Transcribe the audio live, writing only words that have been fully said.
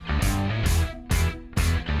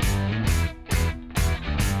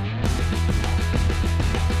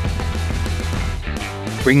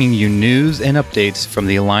bringing you news and updates from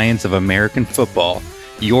the Alliance of American Football,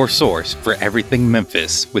 your source for everything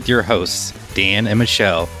Memphis, with your hosts, Dan and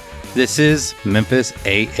Michelle. This is Memphis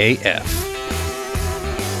AAF.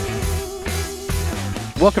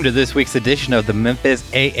 Welcome to this week's edition of the Memphis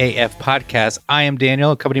AAF podcast. I am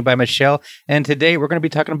Daniel, accompanied by Michelle, and today we're going to be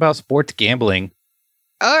talking about sports gambling.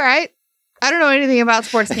 All right. I don't know anything about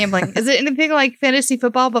sports gambling. Is it anything like fantasy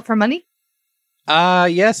football, but for money?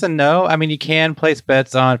 Yes and no. I mean, you can place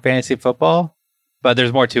bets on fantasy football, but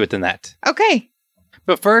there's more to it than that. Okay.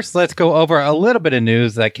 But first, let's go over a little bit of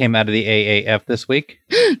news that came out of the AAF this week.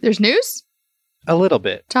 There's news? A little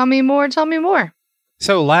bit. Tell me more.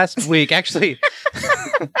 So last week, it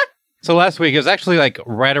was actually like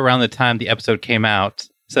right around the time the episode came out.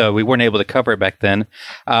 So we weren't able to cover it back then.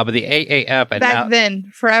 But the AAF...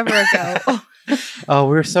 then, forever ago. Oh,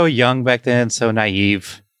 we were so young back then, so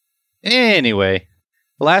naive. Anyway,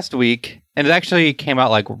 last week, and it actually came out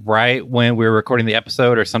like right when we were recording the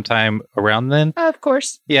episode or sometime around then. Of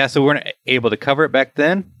course. Yeah, so we weren't able to cover it back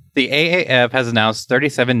then. The AAF has announced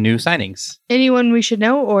 37 new signings. Anyone we should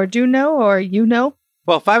know or do know or you know?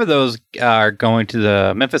 Well, 5 of those are going to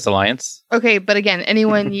the Memphis Alliance. Okay, but again,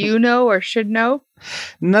 anyone you know or should know?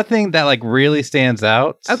 Nothing that like really stands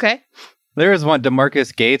out. Okay. There is one,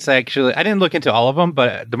 DeMarcus Gates. I didn't look into all of them,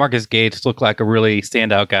 but DeMarcus Gates looked like a really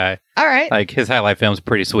standout guy. All right. Like his highlight film's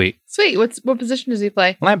pretty sweet. Sweet. What position does he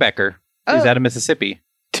play? Linebacker. Oh. He's out of Mississippi.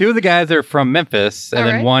 2 of the guys are from Memphis, and All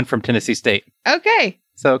then right. 1 from Tennessee State. Okay.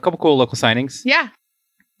 So a couple cool local signings. Yeah.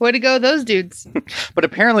 Way to go, those dudes. But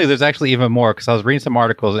apparently there's actually even more, because I was reading some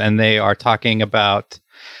articles, and they are talking about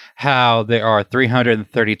how there are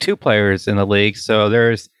 332 players in the league. So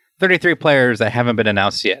there's 33 players that haven't been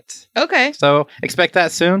announced yet. Okay. So expect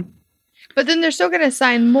that soon. But then they're still going to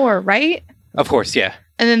sign more, right? Of course, yeah.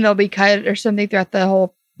 And then they'll be cut or something throughout the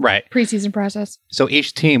whole Right. preseason process. So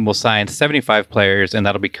each team will sign 75 players, and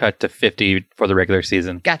that'll be cut to 50 for the regular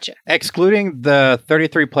season. Gotcha. Excluding the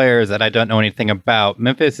 33 players that I don't know anything about,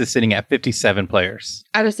 Memphis is sitting at 57 players.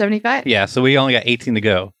 Out of 75? Yeah, so we only got 18 to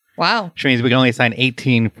go. Wow. Which means we can only sign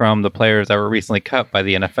 18 from the players that were recently cut by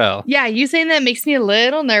the NFL. Yeah, you saying that makes me a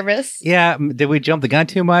little nervous. Yeah, did we jump the gun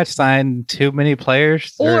too much? Sign too many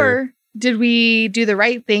players? Or did we do the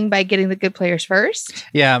right thing by getting the good players first?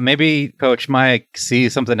 Yeah, maybe Coach Mike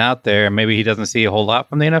sees something out there. Maybe he doesn't see a whole lot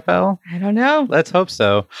from the NFL. I don't know. Let's hope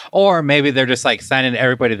so. Or maybe they're just like signing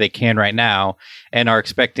everybody they can right now and are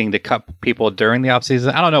expecting to cut people during the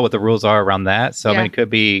offseason. I don't know what the rules are around that. So I mean, it could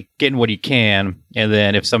be getting what you can. And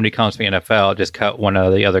then if somebody comes from the NFL, just cut one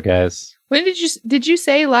of the other guys. When did you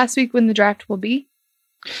say last week when the draft will be?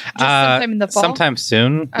 Just sometime in the fall? Sometime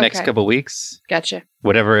soon, next Okay. couple weeks, Gotcha.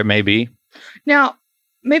 whatever it may be. Now,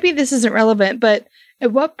 maybe this isn't relevant, but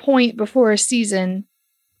at what point before a season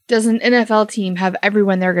does an NFL team have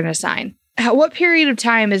everyone they're going to sign? What period of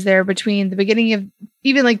time is there between the beginning of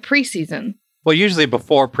even like preseason? Well, usually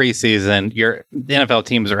before preseason, the NFL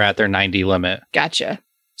teams are at their 90 limit. Gotcha.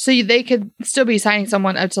 So they could still be signing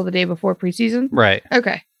someone until the day before preseason? Right.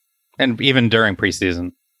 Okay. And even during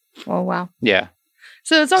preseason. Oh, wow. Yeah.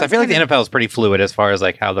 So it's So I feel like the NFL is pretty fluid as far as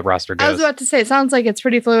like how the roster goes. I was about to say, it sounds like it's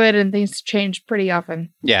pretty fluid and things change pretty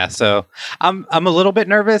often. Yeah, so I'm a little bit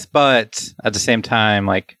nervous, but at the same time,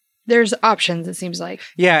 like, There's options, it seems like.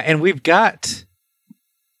 yeah, and we've got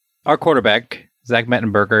our quarterback, Zach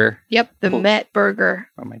Mettenberger. Yep, the Cool. Met Burger.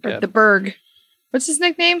 Oh my Or god, the Berg. What's his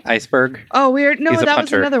nickname? Iceberg. Oh, He's a that was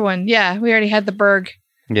punter. another one. Yeah, we already had the Berg.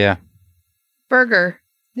 Yeah, Burger.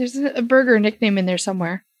 There's a Burger nickname in there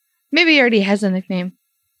somewhere. Maybe he already has a nickname.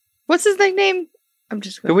 What's his nickname? I'm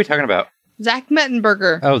just who are we talking about? Zach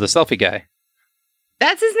Mettenberger. Oh, the selfie guy.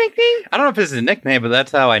 That's his nickname? I don't know if it's his nickname, but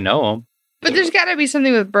that's how I know him. But there's got to be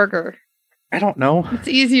something with burger. I don't know. It's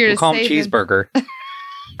easier We'll to call him say. Cheeseburger,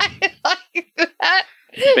 I like that.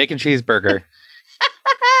 bacon cheeseburger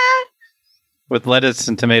with lettuce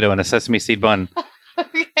and tomato and a sesame seed bun.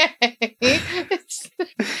 Okay.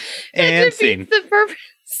 And That scene. defeats the purpose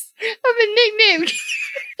of a nickname.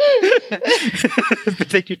 It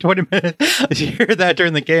take you 20 minutes to hear that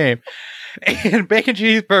during the game. And bacon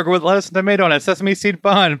cheeseburger with lettuce and tomato and a sesame seed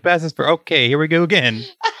bun passes for okay. Here we go again.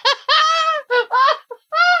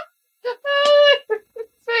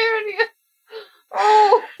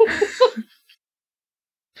 Oh.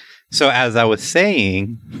 So as I was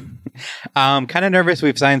saying, I'm kind of nervous.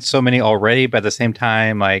 We've signed so many already, but at the same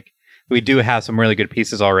time, like we do have some really good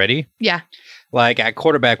pieces already. Yeah. Like at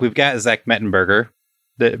quarterback, we've got Zach Mettenberger,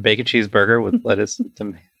 the bacon cheeseburger with lettuce and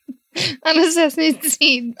tomato. On a sesame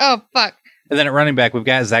seed. Oh, fuck. And then at running back, we've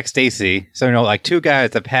got Zach Stacy. So, you know, like 2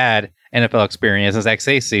 guys have had NFL experience, and Zach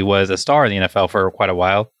Stacy was a star in the NFL for quite a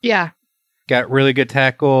while. Yeah. Got really good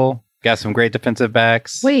tackle. Got some great defensive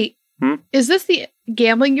backs. Wait, is this the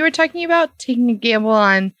gambling you were talking about? Taking a gamble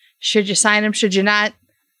on should you sign him, should you not?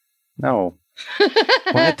 No.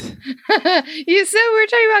 What? You said we were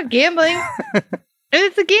talking about gambling.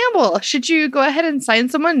 It's a gamble. Should you go ahead and sign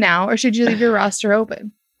someone now, or should you leave your roster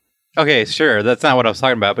open? Okay, sure. That's not what I was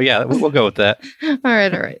talking about, but yeah, we'll go with that. All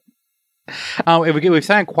right. We've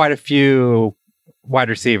signed quite a few wide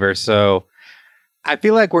receivers, so I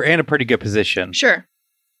feel like we're in a pretty good position. Sure.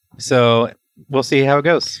 So we'll see how it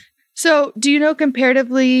goes. So do you know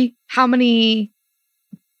comparatively how many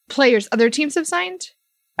players other teams have signed?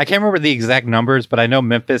 I can't remember the exact numbers, but I know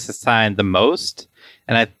Memphis has signed the most,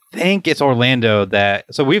 and I think it's Orlando that...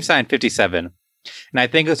 So we've signed 57, and I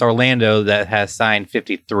think it's Orlando that has signed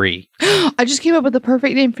 53. I just came up with the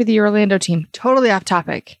perfect name for the Orlando team. Totally off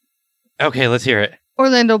topic. Okay, let's hear it.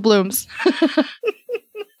 Orlando Blooms.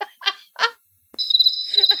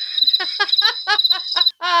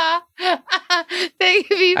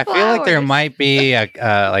 I feel like there might be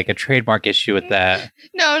a trademark issue with that.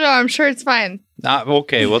 No, I'm sure it's fine.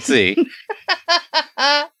 Okay, we'll see.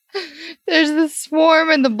 There's the Swarm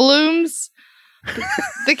and the Blooms.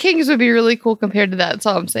 The Kings would be really cool compared to that. That's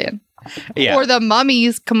all I'm saying. Yeah. Or the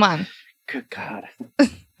Mummies. Come on. Good God.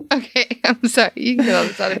 Okay, I'm sorry. You can go on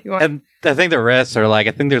this side if you want. And I think the rest are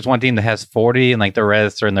I think there's one team that has 40 and the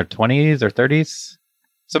rest are in their 20s or 30s.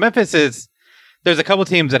 So Memphis is, there's a couple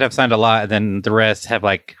teams that have signed a lot and then the rest have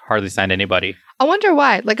hardly signed anybody. I wonder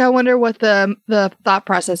why. I wonder what the thought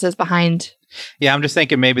process is behind. Yeah, I'm just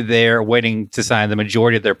thinking maybe they're waiting to sign the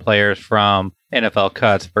majority of their players from NFL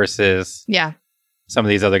cuts versus some of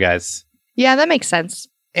these other guys. Yeah, that makes sense.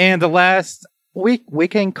 And the last, we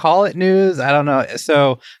can call it news. I don't know.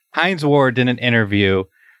 So Hines Ward did an interview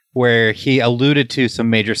where he alluded to some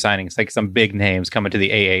major signings, some big names coming to the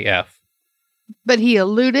AAF. But he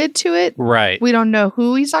alluded to it? Right. We don't know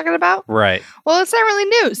who he's talking about? Right. Well, it's not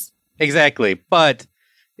really news. Exactly. But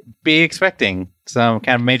be expecting some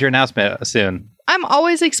kind of major announcement soon. I'm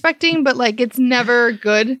always expecting, but it's never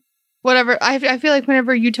good. Whatever. I feel like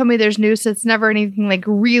whenever you tell me there's news, it's never anything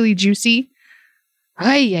really juicy.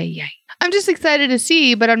 Ay. I'm just excited to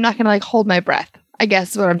see, but I'm not going to hold my breath. I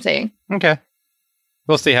guess is what I'm saying. Okay.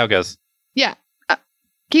 We'll see how it goes. Yeah.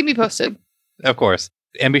 Keep me posted. Of course.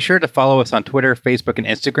 And be sure to follow us on Twitter, Facebook, and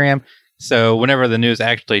Instagram. So whenever the news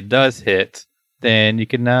actually does hit, then you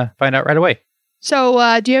can find out right away.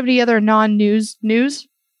 So do you have any other non-news news?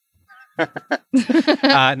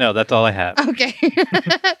 No, that's all I have. Okay.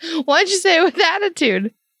 Why'd you say it with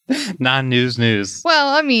attitude? Non-news news. Well,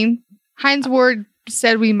 I mean, Hines Ward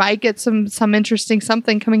said we might get some interesting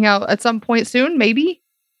something coming out at some point soon, maybe.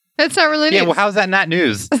 That's not really news. Yeah, well, how's that not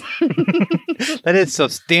news? That is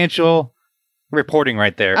substantial reporting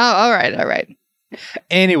right there. Oh, all right.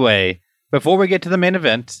 Anyway, before we get to the main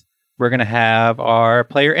event, we're going to have our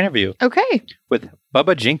player interview. Okay. With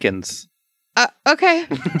Bubba Jenkins. Okay.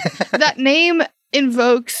 That name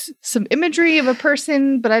invokes some imagery of a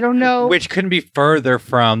person, but I don't know. Which couldn't be further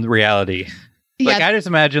from reality. Yeah. I just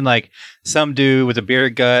imagine some dude with a beer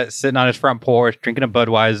gut sitting on his front porch drinking a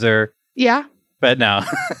Budweiser. Yeah. But no.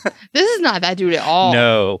 This is not that dude at all.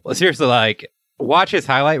 No. Seriously, watch his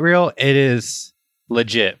highlight reel. It is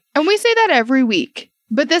legit. And we say that every week.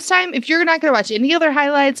 But this time, if you're not going to watch any other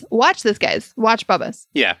highlights, watch this, guys. Watch Bubba's.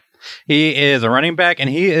 Yeah. He is a running back, and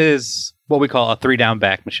he is what we call a 3-down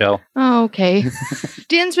back, Michelle. Oh, okay.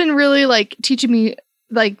 Dan's been really, teaching me,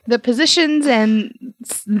 the positions and...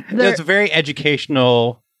 It's a very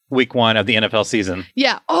educational week 1 of the NFL season.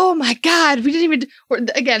 Yeah. Oh, my God. We didn't even...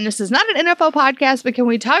 Again, this is not an NFL podcast, but can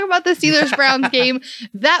we talk about the Steelers-Browns game?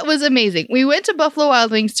 That was amazing. We went to Buffalo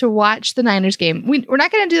Wild Wings to watch the Niners game. We're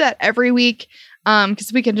not going to do that every week.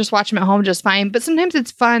 Because we can just watch them at home just fine. But sometimes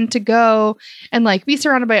it's fun to go and be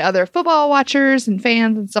surrounded by other football watchers and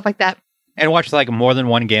fans and stuff like that. And watch more than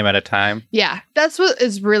one game at a time. Yeah, that's what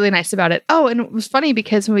is really nice about it. Oh, and it was funny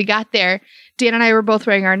because when we got there, Dan and I were both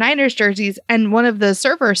wearing our Niners jerseys, and one of the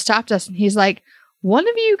servers stopped us and he's like, "One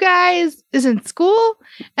of you guys is in school?"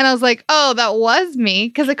 And I was like, "Oh, that was me."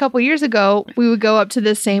 Because a couple years ago, we would go up to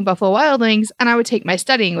this same Buffalo Wild Wings and I would take my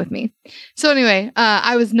studying with me. So anyway,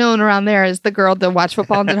 I was known around there as the girl that watched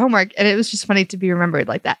football and did homework. And it was just funny to be remembered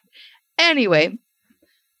like that. Anyway,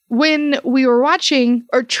 when we were watching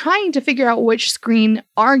or trying to figure out which screen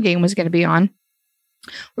our game was going to be on,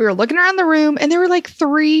 we were looking around the room and there were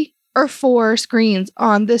 3 or 4 screens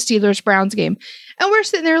on the Steelers-Browns game. And we're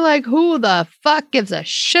sitting there who the fuck gives a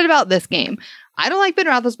shit about this game? I don't like Ben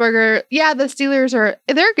Roethlisberger. Yeah, the Steelers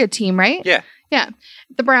they're a good team, right? Yeah. Yeah.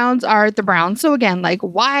 The Browns are the Browns. So again,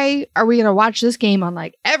 why are we going to watch this game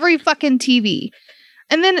on every fucking TV?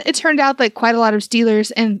 And then it turned out that quite a lot of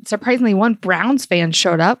Steelers and surprisingly one Browns fan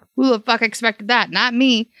showed up. Who the fuck expected that? Not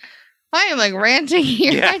me. I am like ranting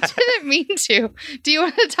here. Yeah. I didn't mean to. Do you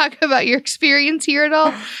want to talk about your experience here at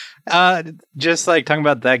all? Just like talking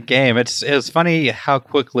about that game, it was funny how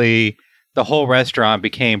quickly the whole restaurant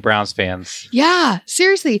became Browns fans. Yeah,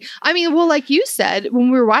 seriously. I mean, well, like you said,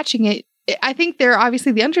 when we were watching it, I think they're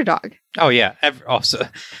obviously the underdog. Oh, yeah. Also,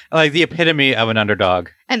 like the epitome of an underdog.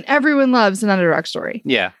 And everyone loves an underdog story.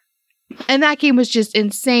 Yeah. And that game was just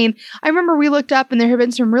insane. I remember we looked up and there had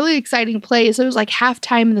been some really exciting plays. So it was like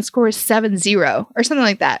halftime and the score is 7-0 or something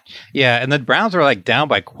like that. Yeah, and the Browns were like down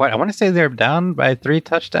by quite. I want to say they're down by 3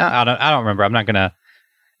 touchdowns. I don't remember. I'm not gonna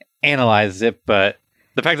analyze it, but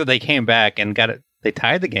the fact that they came back and got it, they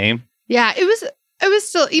tied the game. Yeah, it was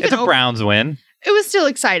still even. It's a Browns win. It was still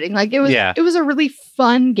exciting. Like it was. Yeah. It was a really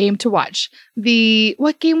fun game to watch.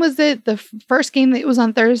 What game was it? The first game that was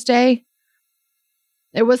on Thursday.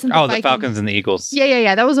 It wasn't. The Falcons and the Eagles.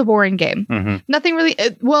 Yeah. That was a boring game. Mm-hmm. Nothing really.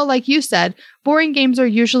 Well, like you said, boring games are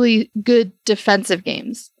usually good defensive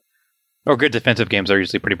games. Or good defensive games are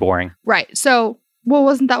usually pretty boring. Right. So, well,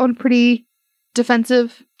 wasn't that one pretty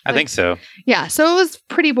defensive? I think so. Yeah. So it was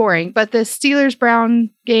pretty boring. But the Steelers-Brown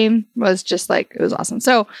game was just like, it was awesome.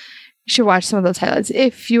 So you should watch some of those highlights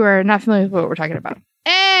if you are not familiar with what we're talking about.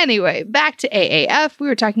 Anyway, back to AAF. We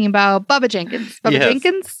were talking about Bubba Jenkins. Bubba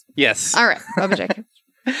Jenkins? Yes. All right. Bubba Jenkins.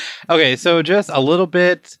 Okay, so just a little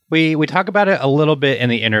bit, we talk about it a little bit in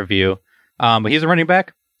the interview, but he's a running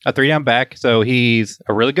back, a 3-down back, so he's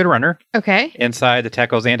a really good runner. Okay. Inside the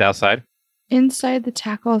tackles and outside. Inside the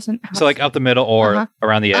tackles and outside. So like up the middle or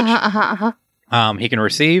around the edge. He can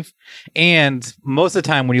receive, and most of the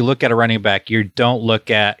time when you look at a running back, you don't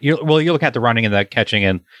look at, you're looking at the running and the catching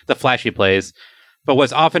and the flashy plays, but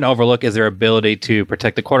what's often overlooked is their ability to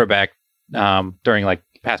protect the quarterback during like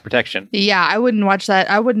pass protection. Yeah, I wouldn't watch that.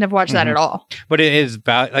 I wouldn't have watched that at all. But it is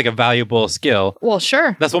like a valuable skill. Well,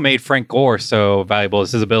 sure. That's what made Frank Gore so valuable,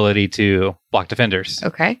 is his ability to block defenders.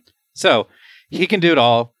 Okay. So he can do it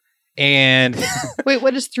all. And wait,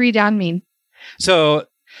 what does 3 down mean? So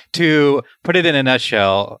to put it in a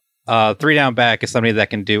nutshell, 3-down back is somebody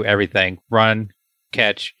that can do everything: run,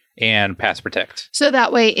 catch, and pass protect. So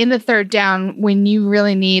that way, in the 3rd down, when you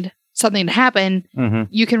really need something to happen,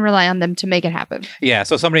 you can rely on them to make it happen. Yeah,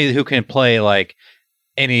 so somebody who can play like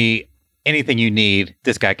anything you need,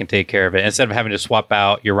 this guy can take care of it instead of having to swap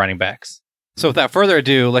out your running backs. So without further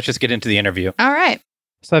ado, let's just get into the interview. All right.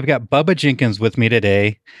 So I've got Bubba Jenkins with me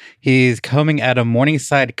today. He's coming out of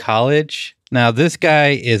Morningside College. Now, this guy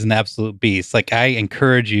is an absolute beast. Like, I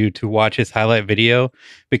encourage you to watch his highlight video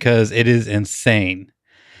because it is insane.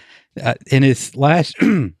 In his last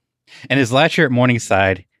year at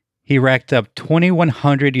Morningside, he racked up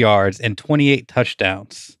 2,100 yards and 28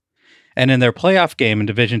 touchdowns. And in their playoff game in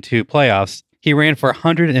Division II playoffs, he ran for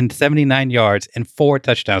 179 yards and 4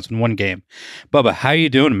 touchdowns in one game. Bubba, how you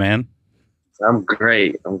doing, man? I'm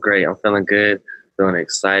great. I'm feeling good, feeling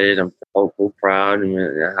excited. I'm hopeful, proud.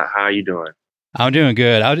 How are you doing? I'm doing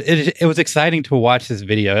good. It was exciting to watch this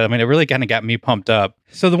video. I mean, it really kind of got me pumped up.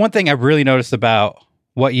 So the one thing I really noticed about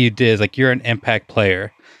what you did is, like, you're an impact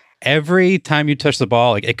player. Every time you touch the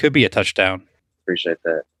ball, like, it could be a touchdown. Appreciate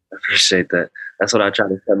that. That's what I try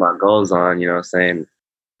to set my goals on, you know what I'm saying?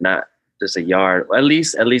 Not just a yard. At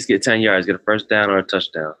least get 10 yards, get a first down or a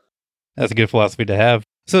touchdown. That's a good philosophy to have.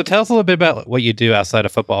 So tell us a little bit about what you do outside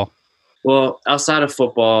of football. Well, outside of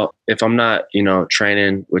football, if I'm not,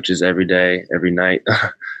 training, which is every day, every night,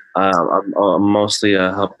 I'm mostly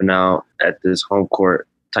helping out at this home court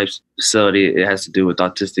type facility. It has to do with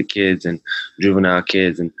autistic kids and juvenile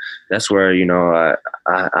kids, and that's where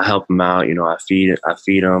I help them out. I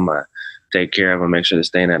feed them, I take care of them, make sure they're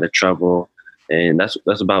staying out of trouble, and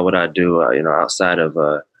that's about what I do. Outside of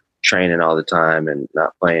training all the time and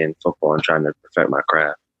not playing football and trying to perfect my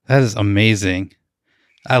craft. That is amazing.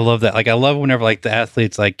 I love that. Like, I love whenever like the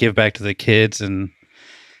athletes like give back to the kids, and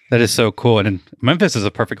that is so cool. And Memphis is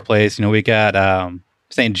a perfect place. We got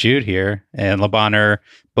St. Jude here and Le Bonheur,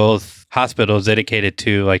 both hospitals dedicated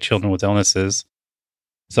to like children with illnesses.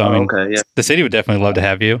 So I mean, the city would definitely love to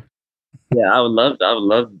have you. Yeah, I would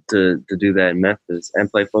love to do that in Memphis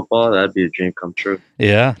and play football. That'd be a dream come true.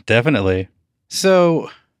 Yeah, definitely.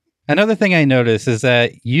 So another thing I noticed is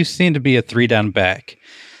that you seem to be a 3-down back.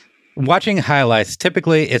 Watching highlights,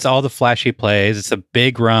 typically it's all the flashy plays. It's a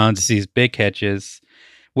big runs, it's these big catches,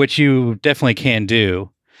 which you definitely can do.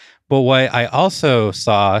 But what I also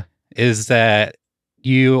saw is that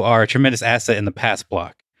you are a tremendous asset in the pass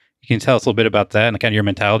block. You can tell us a little bit about that and kind of your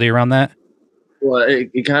mentality around that? Well,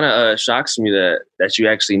 it kind of shocks me that you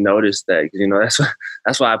actually noticed that, because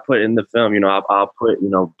that's why I put in the film. I'll put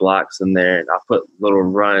blocks in there, and I'll put little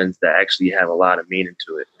runs that actually have a lot of meaning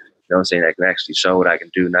to it. You know what I'm saying? That can actually show what I can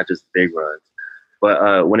do, not just big runs.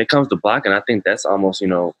 But when it comes to blocking, I think that's almost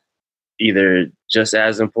either just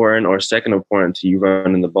as important or second important to you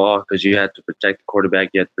running the ball, because you have to protect the quarterback,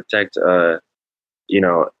 you have to protect the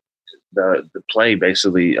play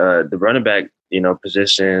basically. The running back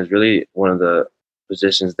position is really one of the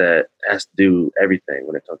positions that has to do everything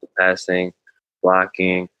when it comes to passing,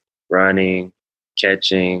 blocking, running,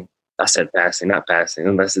 catching. I said passing, not passing,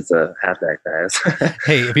 unless it's a halfback pass.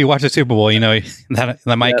 Hey, if you watch the Super Bowl,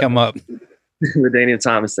 that might come up. With Daniel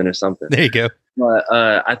Thomason or something. There you go. But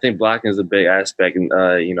I think blocking is a big aspect, and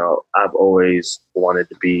I've always wanted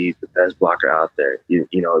to be the best blocker out there.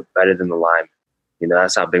 Better than the lineman.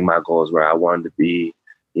 That's how big my goals were. I wanted to be.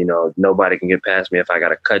 Nobody can get past me. If I got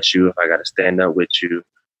to cut you, if I got to stand up with you,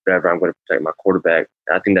 whatever, I'm going to protect my quarterback.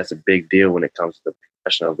 I think that's a big deal when it comes to the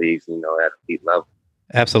professional leagues. At elite level.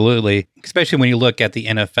 Absolutely, especially when you look at the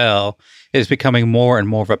NFL, it's becoming more and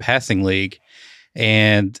more of a passing league.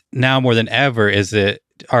 And now more than ever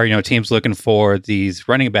are teams looking for these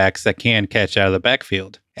running backs that can catch out of the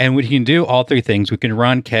backfield. And we can do all three things. We can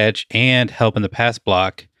run, catch, and help in the pass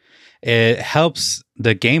block. It helps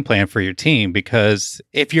the game plan for your team, because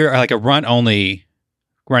if you're like a run-only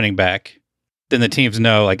running back, then the teams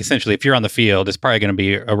know, like, essentially, if you're on the field, it's probably going to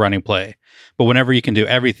be a running play. But whenever you can do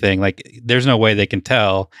everything, like, there's no way they can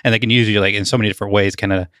tell, and they can use you like in so many different ways,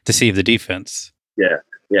 kind of deceive the defense. Yeah,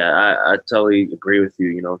 I totally agree with you.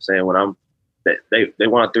 You know what I'm saying? When they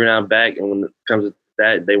want a 3-down back, and when it comes to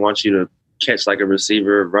that, they want you to catch like a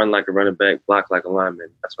receiver, run like a running back, block like a lineman.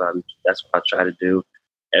 That's what I try to do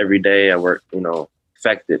every day. I work,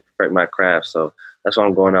 perfect my craft. So that's what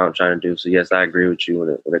I'm going out and trying to do. So yes, I agree with you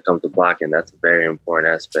when it comes to blocking. That's a very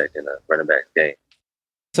important aspect in a running back game.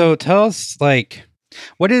 So tell us, like,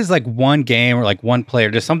 what is like one game or like one player,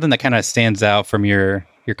 just something that kind of stands out from your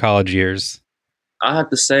college years? I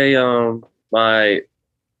have to say, my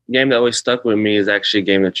game that always stuck with me is actually a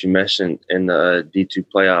game that you mentioned in the D2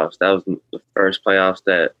 playoffs. That was the first playoffs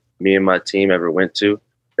that me and my team ever went to.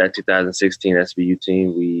 That 2016 SBU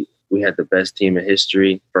team, we had the best team in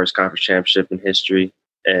history, first conference championship in history,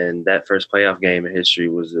 and that first playoff game in history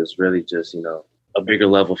was really just a bigger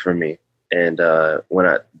level for me. And when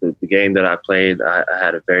the game that I played, I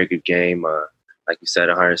had a very good game. Like you said,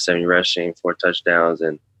 170 rushing, 4 touchdowns,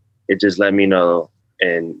 and it just let me know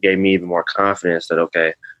and gave me even more confidence that,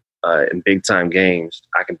 okay, in big time games,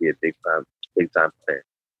 I can be a big time player.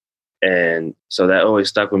 And so that always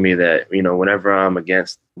stuck with me, that, whenever I'm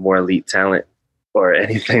against more elite talent or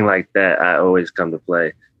anything like that, I always come to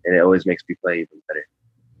play, and it always makes me play even better.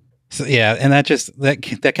 So, yeah. And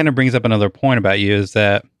that kind of brings up another point about you, is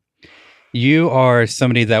that you are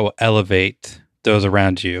somebody that will elevate those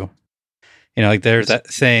around you. Like there's that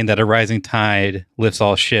saying that a rising tide lifts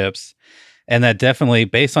all ships. And that definitely,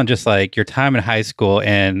 based on just like your time in high school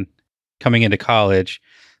and coming into college,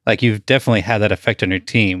 like you've definitely had that effect on your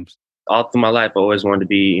teams. All through my life, I always wanted to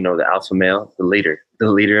be, the alpha male, the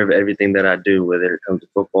leader of everything that I do, whether it comes to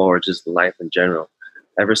football or just life in general.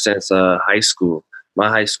 Ever since high school, my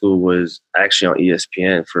high school was actually on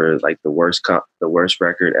ESPN for like the worst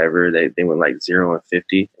record ever. They went like 0-50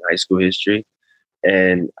 in high school history.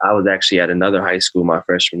 And I was actually at another high school my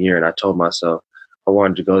freshman year, and I told myself I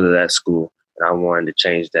wanted to go to that school, and I wanted to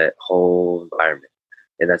change that whole environment.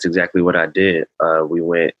 And that's exactly what I did. By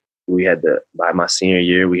my senior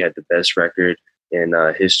year, we had the best record in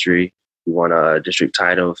history. We won a district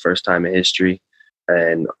title, first time in history.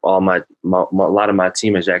 And a lot of my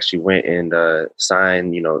teammates actually went and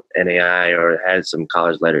signed, NAI or had some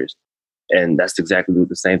college letters. And that's exactly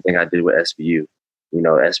the same thing I did with SBU.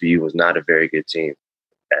 SBU was not a very good team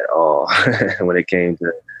at all when it came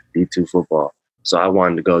to D2 football. So I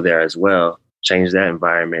wanted to go there as well, change that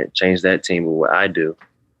environment, change that team with what I do,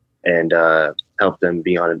 and help them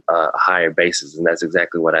be on a higher basis. And that's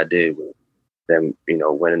exactly what I did with them,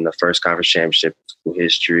 winning the first conference championship in school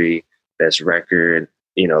history, best record.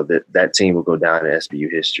 That team will go down in SBU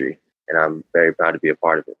history. And I'm very proud to be a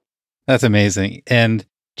part of it. That's amazing. And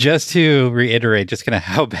just to reiterate, just kind of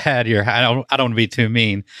how bad I don't want to be too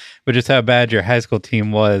mean, but just how bad your high school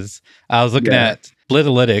team was. I was looking at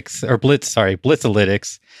Blitzalytics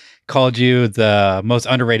called you the most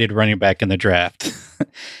underrated running back in the draft.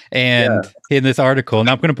 And in this article, and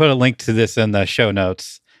I'm going to put a link to this in the show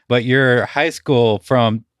notes, but your high school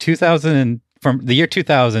from the year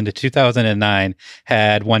 2000 to 2009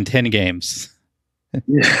 had won 10 games.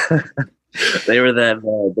 Yeah. They were that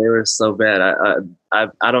bad. They were so bad.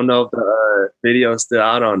 I don't know if the video is still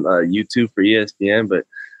out on YouTube for ESPN, but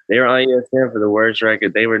they were on ESPN for the worst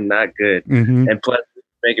record. They were not good. Mm-hmm. And plus, to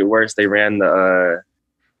make it worse, they ran the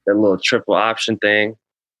little triple option thing,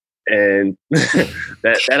 and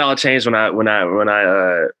that all changed when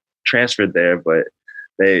I transferred there. But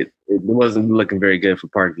it wasn't looking very good for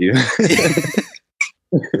Parkview.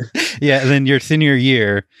 Yeah, and then your senior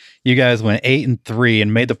year, you guys went 8-3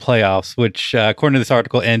 and made the playoffs, which, according to this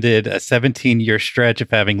article, ended a 17-year stretch of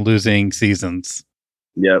having losing seasons.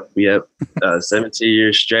 Yep.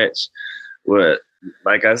 17-year stretch. What?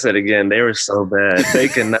 Like I said again, they were so bad. They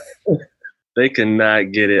could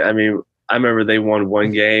not get it. I mean, I remember they won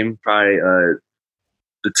one game, probably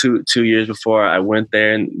the two years before I went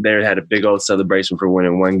there, and they had a big old celebration for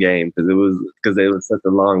winning one game because they was such a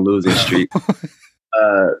long losing streak.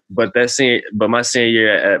 But my senior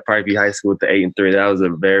year at Parkview High School with the 8-3, that was a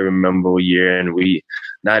very memorable year, and we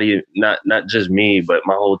not just me, but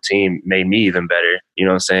my whole team made me even better. You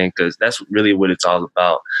know what I'm saying? Because that's really what it's all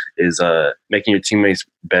about, is making your teammates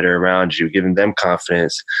better around you, giving them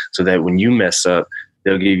confidence, so that when you mess up,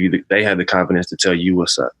 they have the confidence to tell you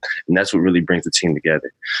what's up, and that's what really brings the team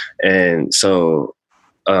together. And so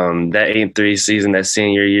that 8-3 season, that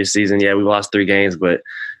senior year season, yeah, we lost 3 games, but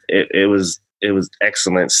it was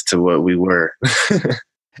excellence to what we were.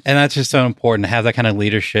 And that's just so important to have that kind of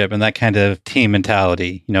leadership and that kind of team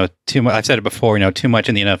mentality. You know, too much. I've said it before. You know, too much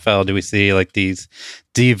in the NFL do we see like these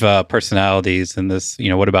diva personalities and this. You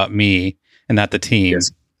know, what about me and not the team?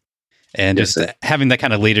 Yes. And Yes, just having that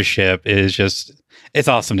kind of leadership is it's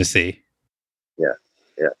awesome to see. Yeah.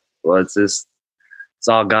 Well, it's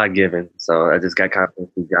all God given. So I just got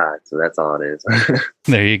confidence in God. So that's all it is.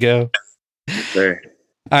 There you go. Sure.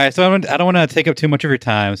 All right, so I don't want to take up too much of your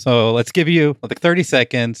time. So let's give you like 30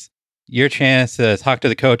 seconds, your chance to talk to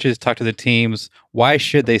the coaches, talk to the teams. Why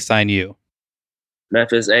should they sign you?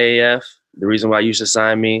 Memphis AAF, the reason why you should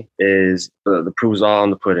sign me is the proof's all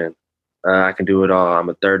in the pudding. I can do it all. I'm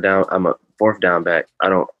a fourth down back.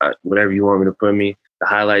 Whatever you want me to put me, the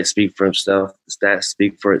highlights speak for itself, the stats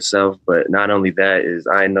speak for itself. But not only that is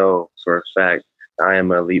I know for a fact I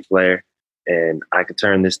am an elite player. And I could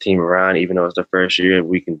turn this team around, even though it's the first year,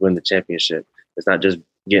 we can win the championship. It's not just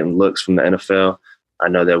getting looks from the NFL. I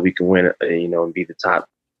know that we can win, and be the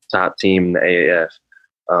top team in the AAF.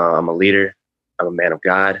 I'm a leader. I'm a man of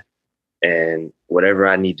God. And whatever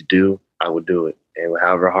I need to do, I will do it. And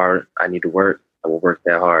however hard I need to work, I will work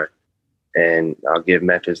that hard. And I'll give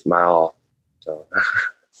Memphis my all. So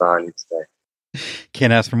that's all I need to say.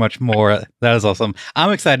 Can't ask for much more. That is awesome.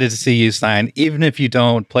 I'm excited to see you sign, even if you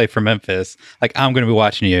don't play for Memphis. Like, I'm going to be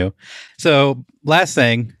watching you. So, last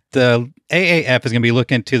thing, the AAF is going to be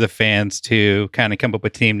looking to the fans to kind of come up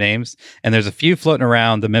with team names, and there's a few floating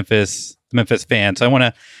around the Memphis fans. So, I want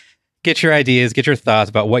to get your ideas, get your thoughts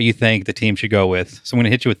about what you think the team should go with. So, I'm going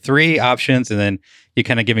to hit you with 3 options, and then you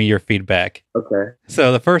kind of give me your feedback. Okay.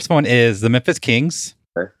 So, the first one is the Memphis Kings.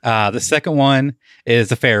 Okay. The second one is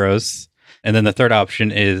the Pharaohs. And then the third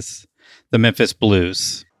option is the Memphis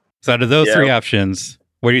Blues. So out of those 3 options,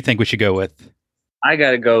 where do you think we should go with? I got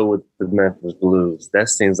to go with the Memphis Blues. That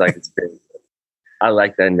seems like it's big. I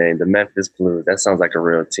like that name, the Memphis Blues. That sounds like a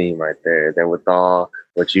real team right there. Then with all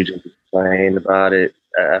what you just explained about it,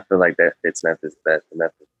 I feel like that fits Memphis best, the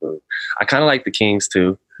Memphis Blues. I kind of like the Kings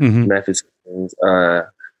too, Memphis Kings.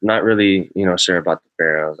 Not really, sure about the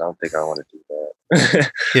Pharaohs. I don't think I want to do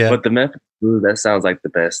that. Yeah. But the Memphis Blues, that sounds like the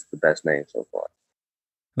best name so far.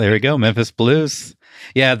 There we go, Memphis Blues.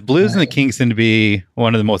 Yeah, the Blues and the Kings seem to be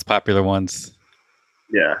one of the most popular ones.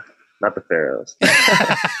 Yeah, not the Pharaohs.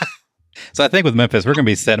 So I think with Memphis, we're going to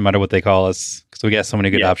be set no matter what they call us because we got so many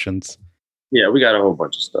good options. Yeah, we got a whole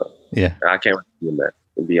bunch of stuff. Yeah. I can't wait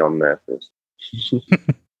to be on Memphis.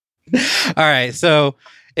 All right, so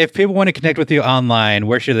if people want to connect with you online,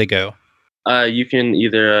 where should they go? You can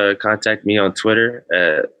either contact me on Twitter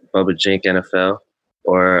at Bubba Jink NFL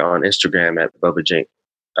or on Instagram at Bubba Jink,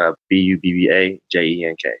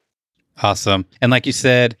 BUBBAJENK. Awesome. And like you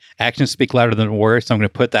said, actions speak louder than words. So I'm going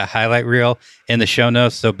to put that highlight reel in the show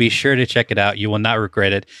notes. So be sure to check it out. You will not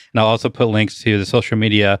regret it. And I'll also put links to the social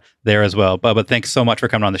media there as well. Bubba, thanks so much for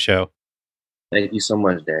coming on the show. Thank you so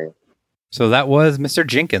much, Daniel. So that was Mr.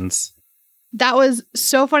 Jenkins. That was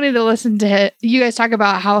so funny to listen to you guys talk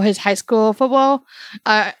about how his high school football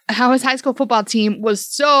team was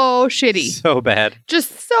so shitty. So bad.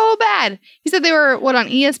 Just so bad. He said they were, on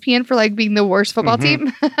ESPN for like being the worst football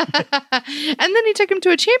team? And then he took him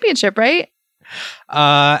to a championship, right?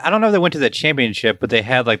 I don't know if they went to the championship, but they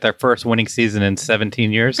had like their first winning season in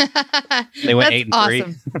 17 years. They went 8-3.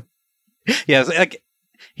 Awesome. Yeah, like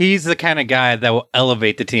he's the kind of guy that will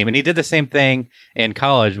elevate the team. And he did the same thing in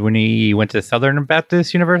college when he went to Southern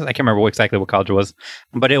Baptist University. I can't remember exactly what college it was,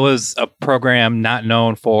 but it was a program not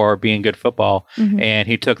known for being good football. And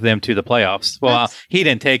he took them to the playoffs. Well, he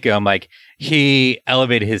didn't take them. Like, he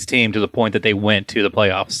elevated his team to the point that they went to the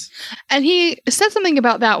playoffs. And he said something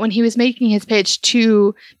about that when he was making his pitch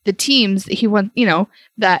to the teams that he wants,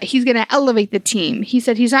 that he's going to elevate the team. He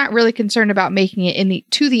said he's not really concerned about making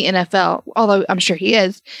it to the NFL, although I'm sure he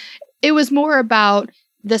is. It was more about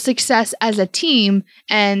the success as a team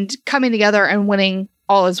and coming together and winning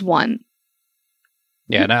all as one.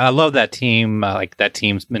 Yeah, and I love that team, like that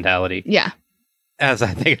team's mentality. Yeah. As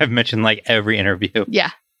I think I've mentioned like every interview. Yeah.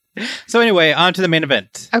 So anyway, on to the main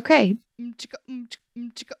event. Okay.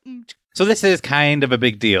 So this is kind of a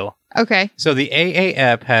big deal. Okay. So the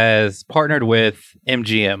AAF has partnered with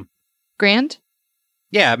MGM. Grand?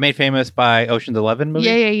 Yeah, made famous by Ocean's 11 movie.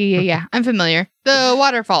 Yeah. I'm familiar. The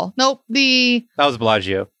waterfall. Nope. That was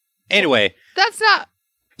Bellagio. Anyway. That's not.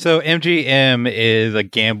 So MGM is a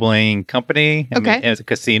gambling company. I mean, it's a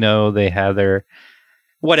casino. They have their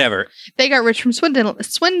whatever. They got rich from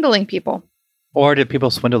swindling people. Or did people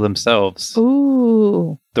swindle themselves?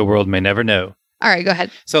 Ooh. The world may never know. All right, go ahead.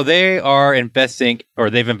 So they are investing, or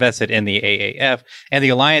they've invested in the AAF, and the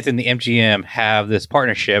Alliance and the MGM have this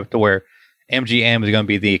partnership to where MGM is going to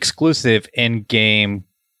be the exclusive in-game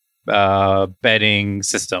betting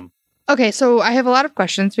system. Okay, so I have a lot of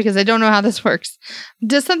questions because I don't know how this works.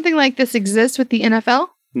 Does something like this exist with the NFL?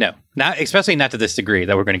 No, especially not to this degree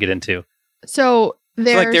that we're going to get into. So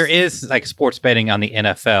there is like sports betting on the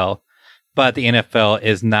NFL. But the NFL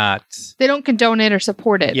is not... They don't condone it or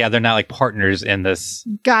support it. Yeah, they're not like partners in this.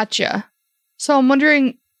 Gotcha. So I'm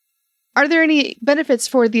wondering, are there any benefits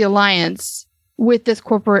for the Alliance with this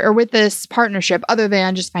corporate or with this partnership other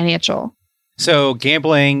than just financial? So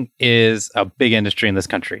gambling is a big industry in this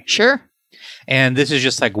country. Sure. And this is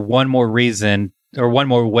just like one more reason or one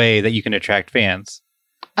more way that you can attract fans.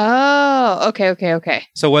 Oh, okay.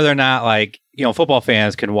 So whether or not like, football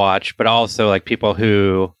fans can watch, but also like people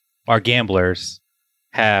who... our gamblers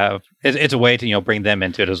it's a way to bring them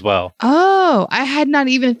into it as well. Oh, I had not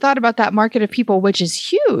even thought about that market of people, which is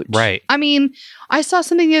huge. Right. I mean, I saw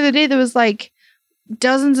something the other day that was like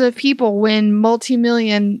dozens of people win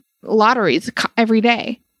multi-million lotteries every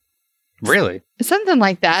day. Really? Something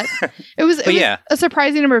like that. It was a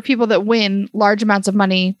surprising number of people that win large amounts of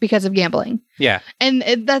money because of gambling. Yeah. And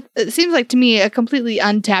it seems like to me a completely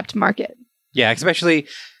untapped market. Yeah, especially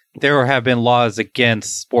there have been laws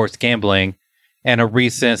against sports gambling, and a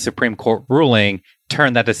recent Supreme Court ruling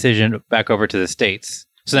turned that decision back over to the states.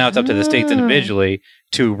 So now it's up to the states individually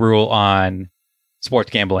to rule on sports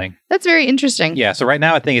gambling. That's very interesting. Yeah, so right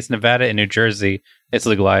now I think it's Nevada and New Jersey. It's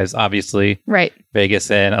legalized, obviously. Right.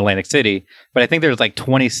 Vegas and Atlantic City. But I think there's like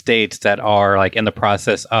 20 states that are like in the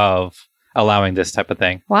process of allowing this type of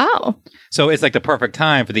thing. Wow. So it's like the perfect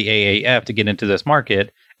time for the AAF to get into this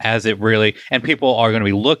market as it really, and people are going to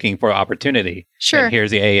be looking for opportunity. Sure. And here's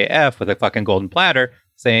the AAF with a fucking golden platter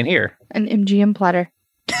saying here. An MGM platter.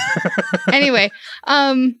 Anyway,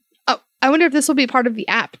 I wonder if this will be part of the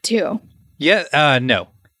app too. Yeah, no.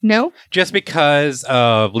 No? Just because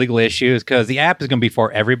of legal issues, because the app is going to be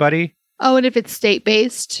for everybody. Oh, and if it's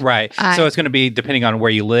state-based? Right. So it's going to be depending on where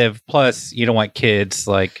you live. Plus, you don't want kids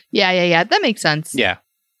like... Yeah. That makes sense. Yeah.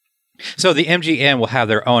 So the MGM will have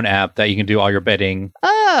their own app that you can do all your betting.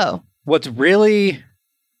 Oh. What's really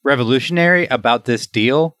revolutionary about this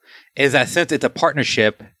deal is that since it's a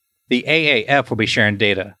partnership, the AAF will be sharing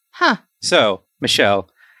data. Huh. So, Michelle,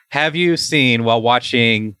 have you seen while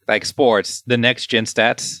watching like sports the next gen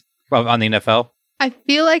stats on the NFL? I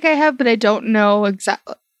feel like I have, but I don't know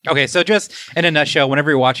exactly. Okay, so just in a nutshell, whenever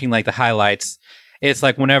you're watching like the highlights, it's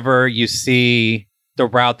like whenever you see the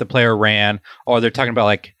route the player ran, or they're talking about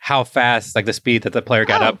like how fast, like the speed that the player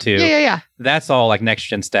got up to. Yeah. That's all like next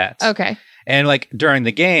gen stats. Okay. And like during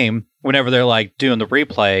the game, whenever they're like doing the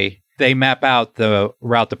replay, they map out the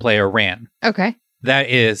route the player ran. Okay. That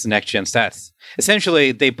is next gen stats.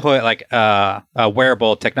 Essentially, they put like a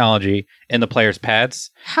wearable technology in the player's pads,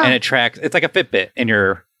 and it tracks. It's like a Fitbit in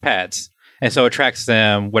your pads, and so it tracks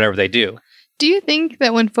them whatever they do. Do you think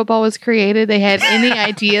that when football was created, they had any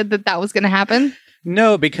idea that was going to happen?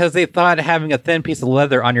 No, because they thought having a thin piece of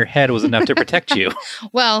leather on your head was enough to protect you.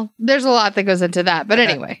 Well, there's a lot that goes into that, but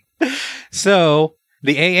anyway. So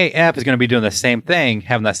the AAF is going to be doing the same thing,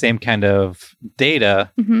 having that same kind of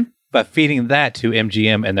data, but feeding that to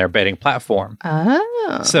MGM and their betting platform.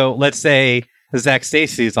 Oh. So let's say Zach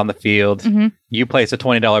Stacy's on the field. You place a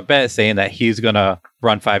 $20 bet saying that he's going to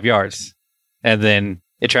run 5 yards, and then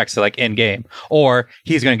it tracks to like end game, or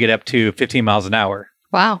he's going to get up to 15 miles an hour.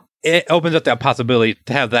 Wow. It opens up that possibility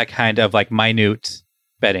to have that kind of like minute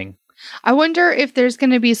betting. I wonder if there's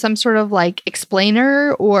going to be some sort of like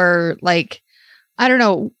explainer or like, I don't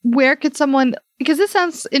know, where could someone, because this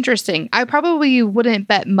sounds interesting. I probably wouldn't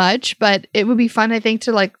bet much, but it would be fun, I think,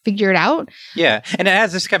 to like figure it out. Yeah. And it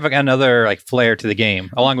adds this kind of like another like flair to the game,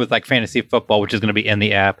 along with like fantasy football, which is going to be in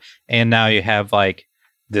the app. And now you have like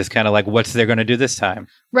this kind of like, what's they're going to do this time?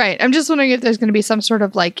 Right. I'm just wondering if there's going to be some sort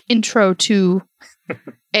of like intro to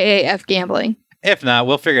AAF gambling. If not,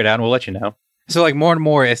 we'll figure it out and we'll let you know. So like more and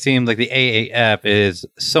more, it seems like the AAF is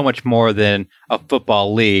so much more than a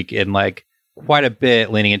football league and like quite a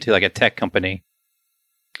bit leaning into like a tech company.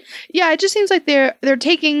 Yeah, it just seems like they're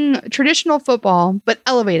taking traditional football but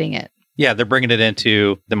elevating it. Yeah, they're bringing it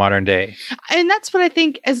into the modern day. And that's what I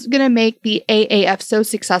think is going to make the AAF so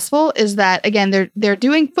successful is that, again, they're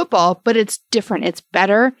doing football, but it's different. It's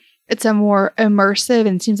better. It's a more immersive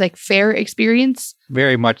and seems like fair experience.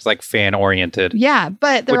 Very much like fan oriented. Yeah,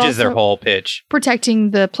 but they're which also is their whole pitch.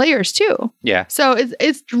 Protecting the players too. Yeah. So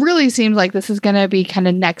it really seems like this is going to be kind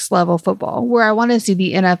of next level football where I want to see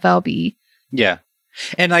the NFL be. Yeah.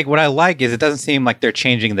 And like what I like is it doesn't seem like they're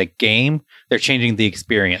changing the game. They're changing the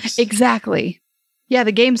experience. Exactly. Yeah,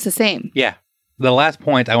 the game's the same. Yeah. The last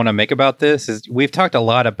point I want to make about this is we've talked a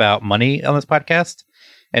lot about money on this podcast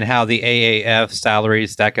and how the AAF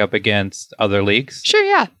salaries stack up against other leagues. Sure,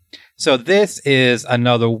 yeah. So this is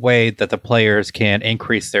another way that the players can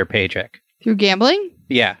increase their paycheck. Through gambling?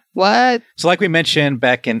 Yeah. What? So like we mentioned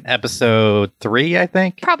back in episode 3, I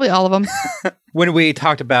think. Probably all of them. When we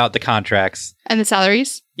talked about the contracts. And the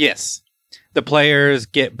salaries? Yes. The players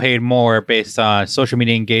get paid more based on social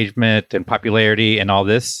media engagement and popularity and all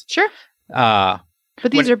this. Sure. But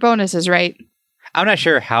these are bonuses, right? I'm not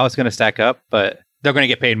sure how it's going to stack up, but they're going to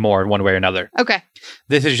get paid more in one way or another. Okay.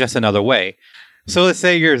 This is just another way. So let's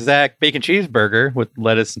say you're Zach Bacon Cheeseburger with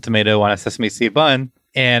lettuce and tomato on a sesame seed bun,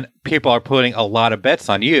 and people are putting a lot of bets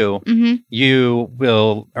on you. Mm-hmm. You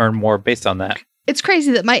will earn more based on that. It's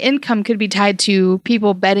crazy that my income could be tied to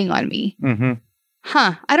people betting on me. Mm-hmm.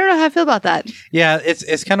 Huh. I don't know how I feel about that. Yeah,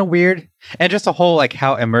 it's kind of weird. And just a whole like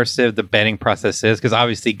how immersive the betting process is, because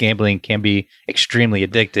obviously gambling can be extremely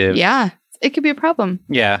addictive. Yeah, it could be a problem.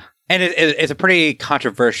 Yeah. And it's a pretty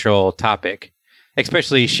controversial topic,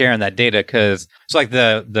 especially sharing that data, because it's like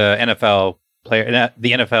the NFL player,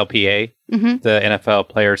 the NFLPA, mm-hmm. the NFL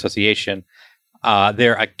Player Association,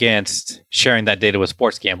 they're against sharing that data with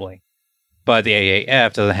sports gambling. But the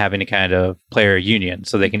AAF doesn't have any kind of player union,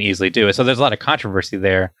 so they can easily do it. So there's a lot of controversy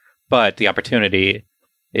there, but the opportunity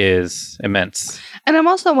is immense. And I'm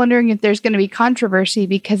also wondering if there's going to be controversy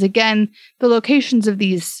because, again, the locations of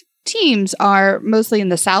these teams are mostly in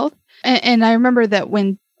the South. And I remember that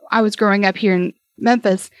when I was growing up here in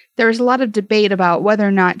Memphis, there was a lot of debate about whether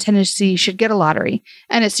or not Tennessee should get a lottery.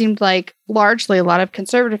 And it seemed like largely a lot of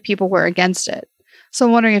conservative people were against it. So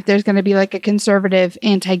I'm wondering if there's going to be like a conservative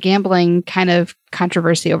anti-gambling kind of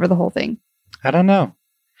controversy over the whole thing. I don't know.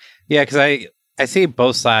 Yeah, because I see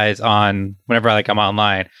both sides on whenever I'm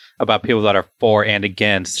online about people that are for and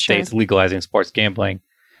against states legalizing sports gambling.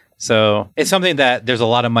 So it's something that there's a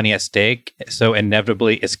lot of money at stake. So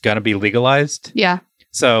inevitably it's going to be legalized. Yeah.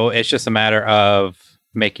 So it's just a matter of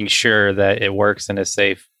making sure that it works and is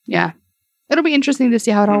safe. Yeah. It'll be interesting to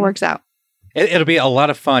see how it all works out. It'll be a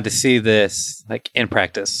lot of fun to see this like in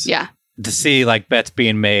practice. Yeah. To see like bets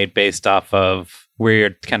being made based off of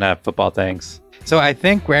weird kind of football things. So I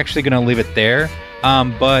think we're actually going to leave it there.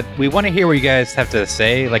 But we want to hear what you guys have to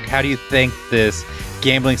say. Like, how do you think this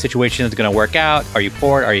gambling situation is going to work out? Are you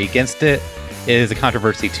for it? Are you against it? Is the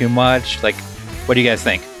controversy too much? Like, what do you guys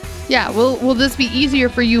think? Yeah, will this be easier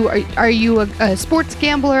for you? Are you a sports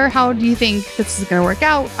gambler? How do you think this is going to work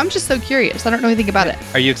out? I'm just so curious. I don't know anything about it.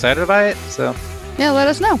 Are you excited about it? So yeah, let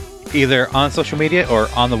us know. Either on social media or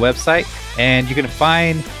on the website. And you can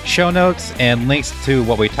find show notes and links to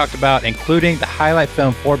what we talked about, including the highlight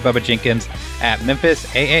film for Bubba Jenkins at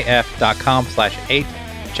memphisaaf.com/8.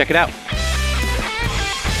 Check it out.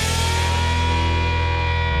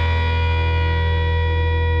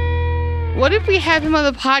 What if we have him on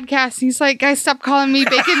the podcast? He's like, guys, stop calling me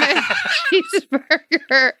Bacon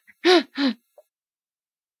Cheeseburger.